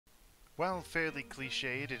While fairly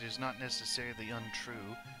cliched, it is not necessarily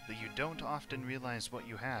untrue that you don't often realize what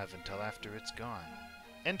you have until after it's gone.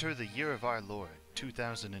 Enter the year of our Lord,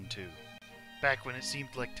 2002. Back when it seemed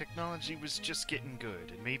like technology was just getting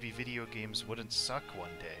good and maybe video games wouldn't suck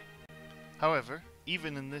one day. However,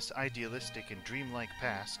 even in this idealistic and dreamlike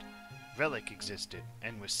past, Relic existed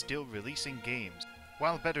and was still releasing games.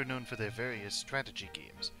 While better known for their various strategy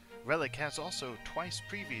games, Relic has also twice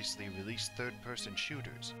previously released third-person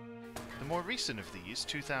shooters. The more recent of these,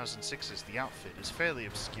 2006's The Outfit, is fairly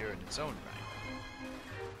obscure in its own right.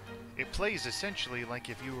 It plays essentially like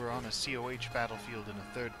if you were on a COH battlefield in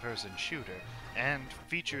a third-person shooter, and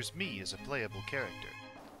features me as a playable character.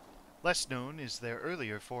 Less known is their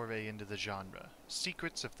earlier foray into the genre,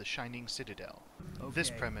 Secrets of the Shining Citadel. This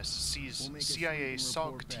premise sees CIA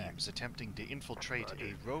SOG teams attempting to infiltrate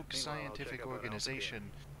a rogue scientific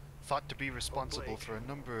organization thought to be responsible for a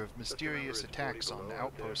number of mysterious attacks on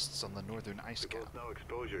outposts on the northern ice cap. No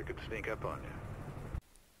exposure could sneak up on you.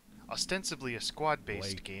 Ostensibly a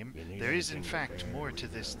squad-based game, there is in fact more to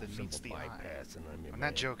this than meets the eye. And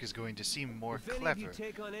that joke is going to seem more clever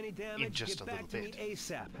in just a little bit.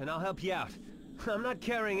 ASAP, and I'll help you out. I'm not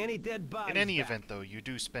carrying any dead bodies. In any event, though, you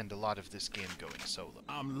do spend a lot of this game going solo.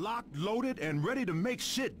 I'm locked, loaded, and ready to make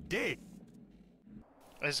shit dead.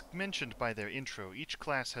 As mentioned by their intro, each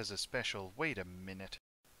class has a special "wait a minute."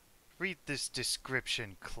 Read this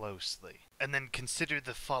description closely, and then consider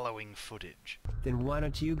the following footage. Then why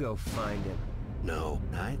don't you go find him? No,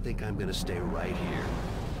 I think I'm gonna stay right here.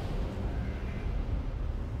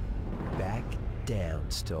 Back down,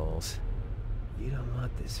 Stoles. You don't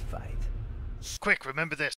want this fight. Quick,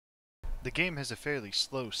 remember this! The game has a fairly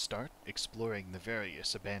slow start, exploring the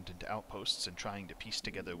various abandoned outposts and trying to piece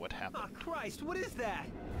together what happened. Oh, Christ, what is that?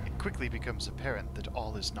 It quickly becomes apparent that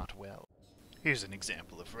all is not well. Here's an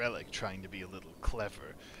example of Relic trying to be a little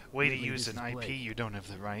clever. Way to use an IP you don't have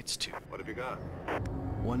the rights to. What have you got?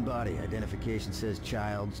 One body. Identification says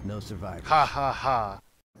child's, no survivors. Ha ha ha!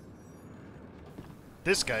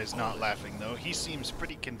 This guy's not laughing though. He seems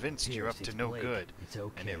pretty convinced you're up to no good. It's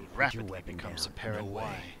okay. And it Put your rapidly weapon becomes down. apparent No way.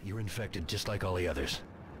 why. You're infected just like all the others.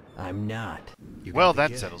 I'm not. You got Well, the that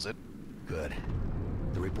kit? settles it. Good.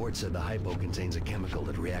 The report said the hypo contains a chemical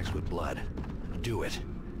that reacts with blood. Do it.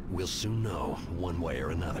 We'll soon know, one way or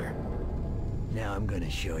another. Now I'm gonna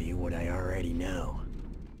show you what I already know.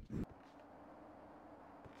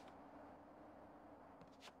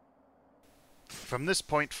 From this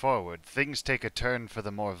point forward, things take a turn for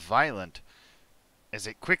the more violent, as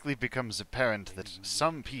it quickly becomes apparent that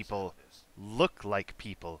some people look like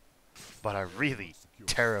people, but are really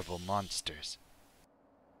terrible monsters.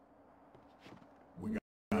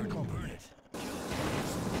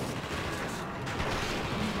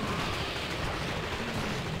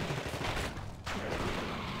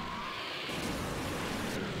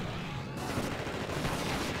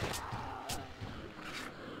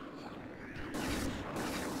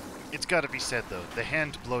 It's gotta be said though, the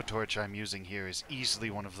hand blowtorch I'm using here is easily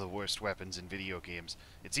one of the worst weapons in video games.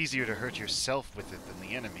 It's easier to hurt yourself with it than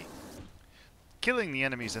the enemy. Killing the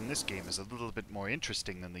enemies in this game is a little bit more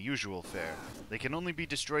interesting than the usual fare. They can only be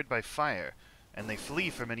destroyed by fire, and they flee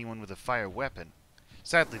from anyone with a fire weapon.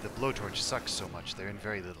 Sadly, the blowtorch sucks so much they're in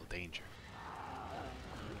very little danger.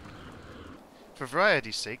 For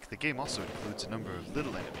variety's sake, the game also includes a number of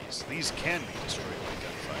little enemies. These can be destroyed by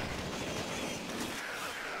gunfire.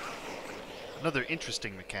 Another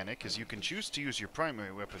interesting mechanic is you can choose to use your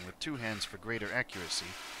primary weapon with two hands for greater accuracy,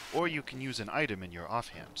 or you can use an item in your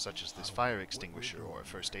offhand, such as this fire extinguisher or a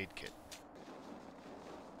first aid kit.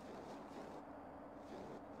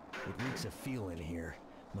 It reeks of fuel in here.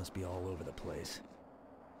 Must be all over the place.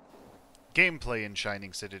 Gameplay in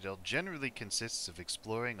Shining Citadel generally consists of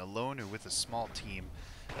exploring alone or with a small team,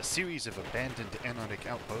 a series of abandoned Antarctic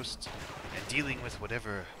outposts, and dealing with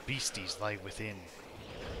whatever beasties lie within.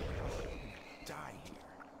 Die here.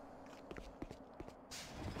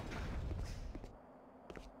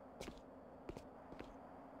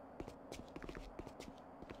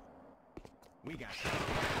 We got you.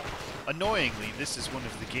 Annoyingly, this is one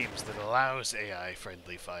of the games that allows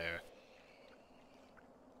AI-friendly fire.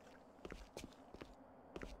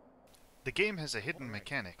 The game has a hidden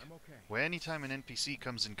mechanic, where anytime an NPC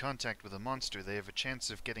comes in contact with a monster, they have a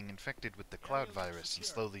chance of getting infected with the cloud virus and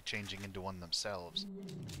slowly changing into one themselves.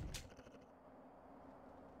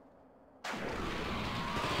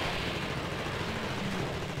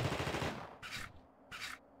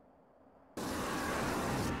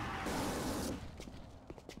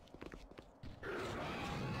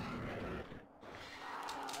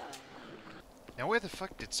 Now where the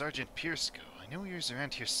fuck did Sergeant Pierce go? I know he was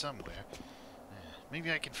around here somewhere. Maybe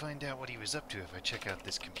I can find out what he was up to if I check out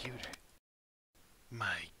this computer.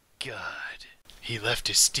 My God. He left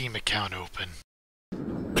his Steam account open.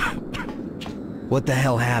 What the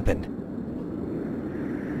hell happened?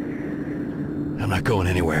 I'm not going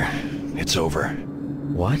anywhere. It's over.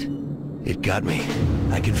 What? It got me.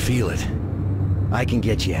 I can feel it. I can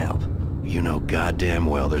get you help. You know goddamn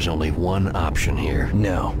well there's only one option here.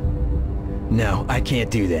 No. No, I can't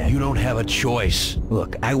do that. You don't have a choice.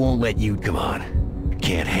 Look, I won't let you... Come on.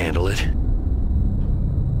 Can't handle it?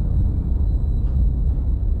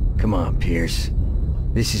 Come on, Pierce.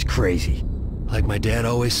 This is crazy. Like my dad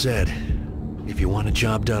always said, if you want a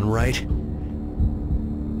job done right,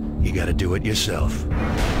 you gotta do it yourself.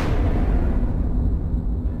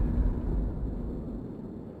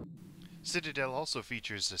 Citadel also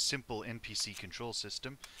features a simple NPC control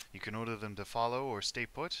system. You can order them to follow or stay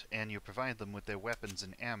put, and you provide them with their weapons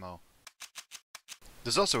and ammo.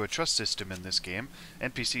 There's also a trust system in this game.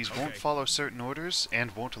 NPCs won't follow certain orders,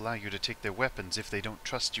 and won't allow you to take their weapons if they don't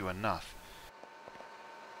trust you enough.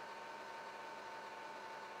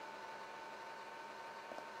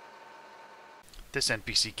 This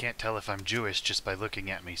NPC can't tell if I'm Jewish just by looking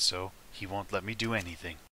at me, so he won't let me do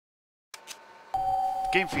anything. The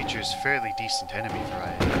game features fairly decent enemy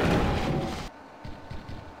variety.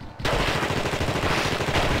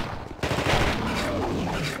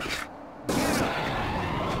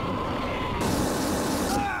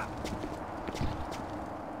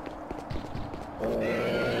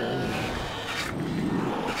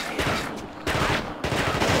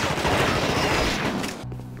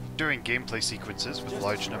 During gameplay sequences with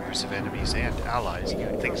large numbers of enemies and allies,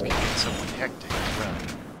 things can get somewhat hectic as well.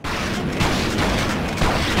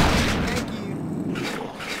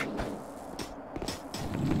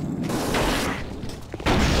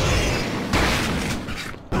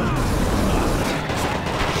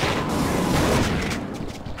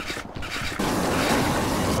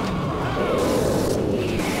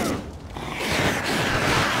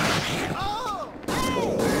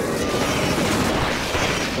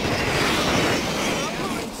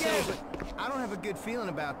 Feeling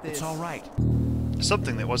about this. It's all right.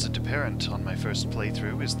 Something that wasn't apparent on my first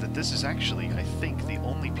playthrough is that this is actually, I think, the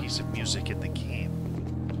only piece of music in the game.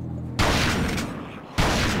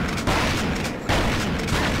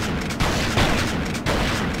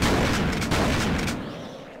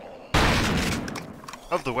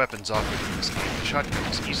 Of the weapons offered in this game, the shotgun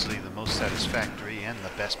is easily the most satisfactory and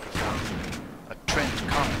the best performing, a trend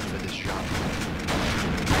common for this genre.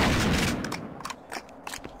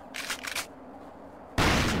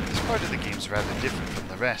 Part of the game is rather different from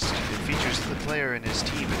the rest. It features the player and his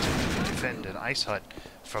team attempting to defend an ice hut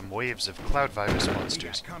from waves of cloud virus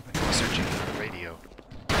monsters, searching for a radio.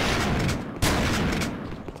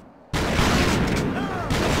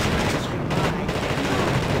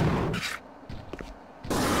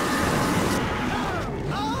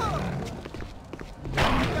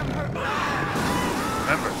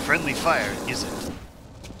 Remember, friendly fire isn't.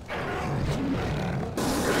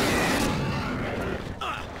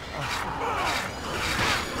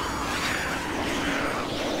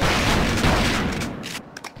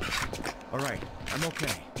 All right, I'm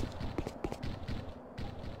okay.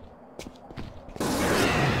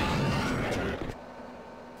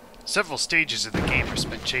 Several stages of the game are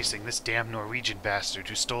spent chasing this damn Norwegian bastard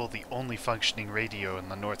who stole the only functioning radio in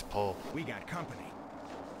the North Pole. We got company.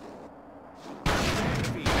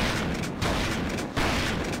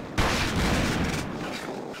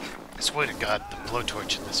 I swear to God, the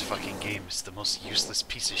blowtorch in this fucking game is the most useless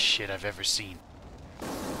piece of shit I've ever seen.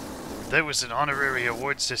 If there was an honorary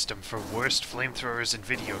award system for worst flamethrowers in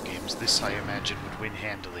video games, this I imagine would win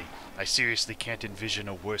handily. I seriously can't envision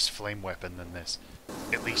a worse flame weapon than this.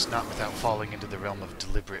 At least not without falling into the realm of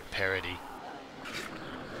deliberate parody.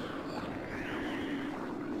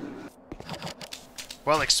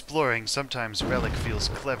 While exploring, sometimes Relic feels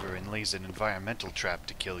clever and lays an environmental trap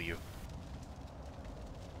to kill you.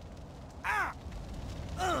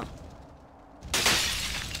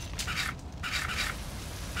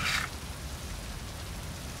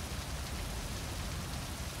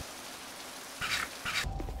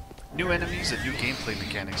 New enemies and new gameplay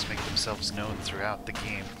mechanics make themselves known throughout the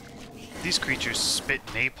game. These creatures spit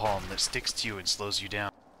napalm that sticks to you and slows you down.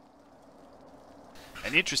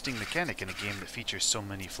 An interesting mechanic in a game that features so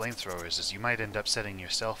many flamethrowers is you might end up setting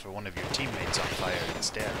yourself or one of your teammates on fire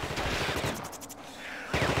instead.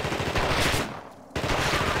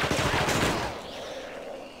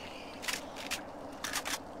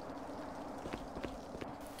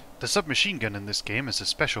 The submachine gun in this game is a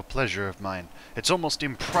special pleasure of mine. It's almost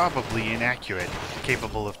improbably inaccurate,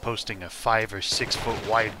 capable of posting a 5 or 6 foot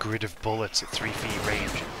wide grid of bullets at 3 feet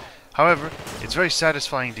range. However, it's very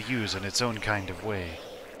satisfying to use in its own kind of way.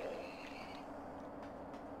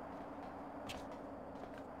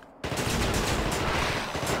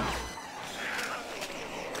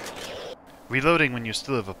 Reloading when you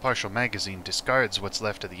still have a partial magazine discards what's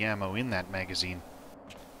left of the ammo in that magazine,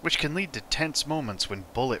 which can lead to tense moments when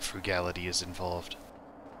bullet frugality is involved.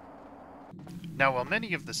 Now, while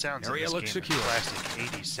many of the sounds in this game are classic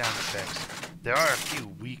 80s sound effects, there are a few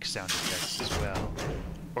weak sound effects as well.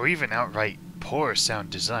 Or even outright poor sound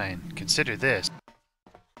design. Consider this.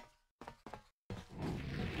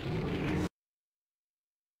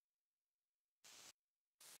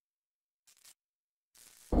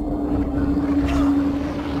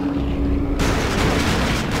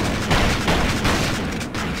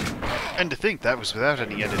 And to think that was without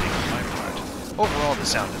any editing on my part. Overall, the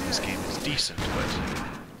sound in this game is decent, but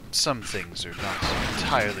some things are not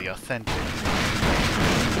entirely authentic.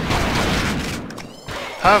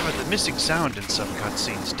 However, the missing sound in some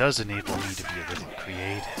cutscenes does enable me to be a little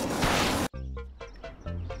creative.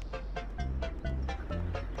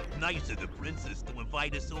 Nice of the princess to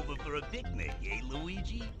invite us over for a picnic, eh,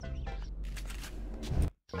 Luigi?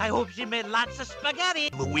 I hope she made lots of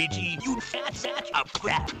spaghetti. Luigi, you fat sack of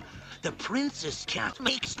crap. The princess can't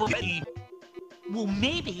make spaghetti. Well,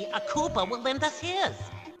 maybe a Koopa will lend us his.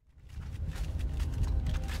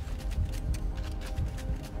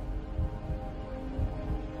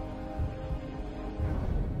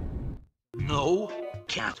 No?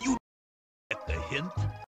 Can't you get the hint?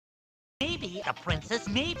 Maybe the princess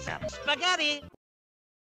made some spaghetti.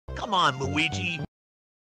 Come on, Luigi.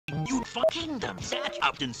 You Kingdom set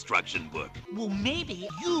up instruction book. Well, maybe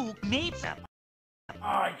you made some. Oh,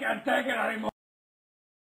 I can't take it anymore.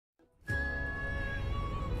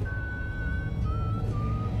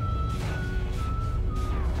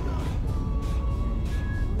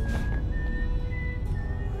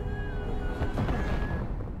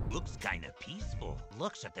 Looks kinda peaceful.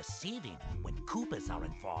 Looks are deceiving when Koopas are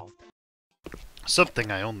involved. Something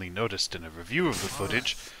I only noticed in a review of the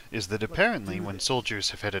footage is that apparently when soldiers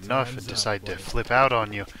have had enough and decide to flip out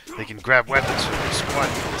on you, they can grab weapons from their squad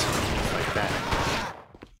mates and fight back.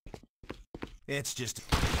 It's just...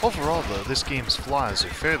 Overall though, this game's flaws are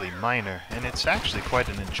fairly minor, and it's actually quite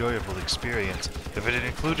an enjoyable experience. If it had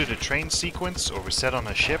included a train sequence or was set on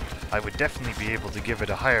a ship, I would definitely be able to give it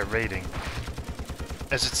a higher rating.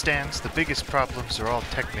 As it stands, the biggest problems are all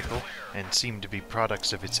technical, and seem to be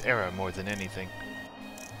products of its era more than anything.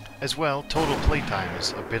 As well, total playtime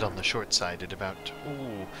is a bit on the short side at about,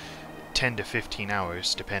 10 to 15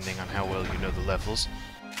 hours, depending on how well you know the levels.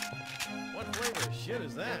 What flavor of shit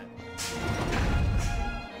is that?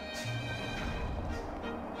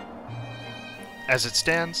 As it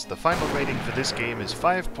stands, the final rating for this game is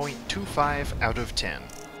 5.25 out of 10.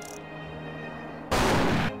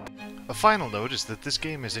 A final note is that this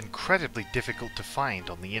game is incredibly difficult to find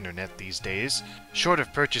on the internet these days. Short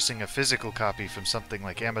of purchasing a physical copy from something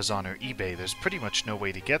like Amazon or eBay, there's pretty much no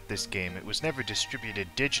way to get this game. It was never distributed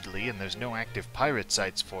digitally, and there's no active pirate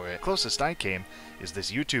sites for it. Closest I came is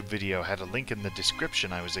this YouTube video had a link in the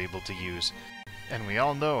description I was able to use. And we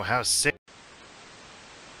all know how sick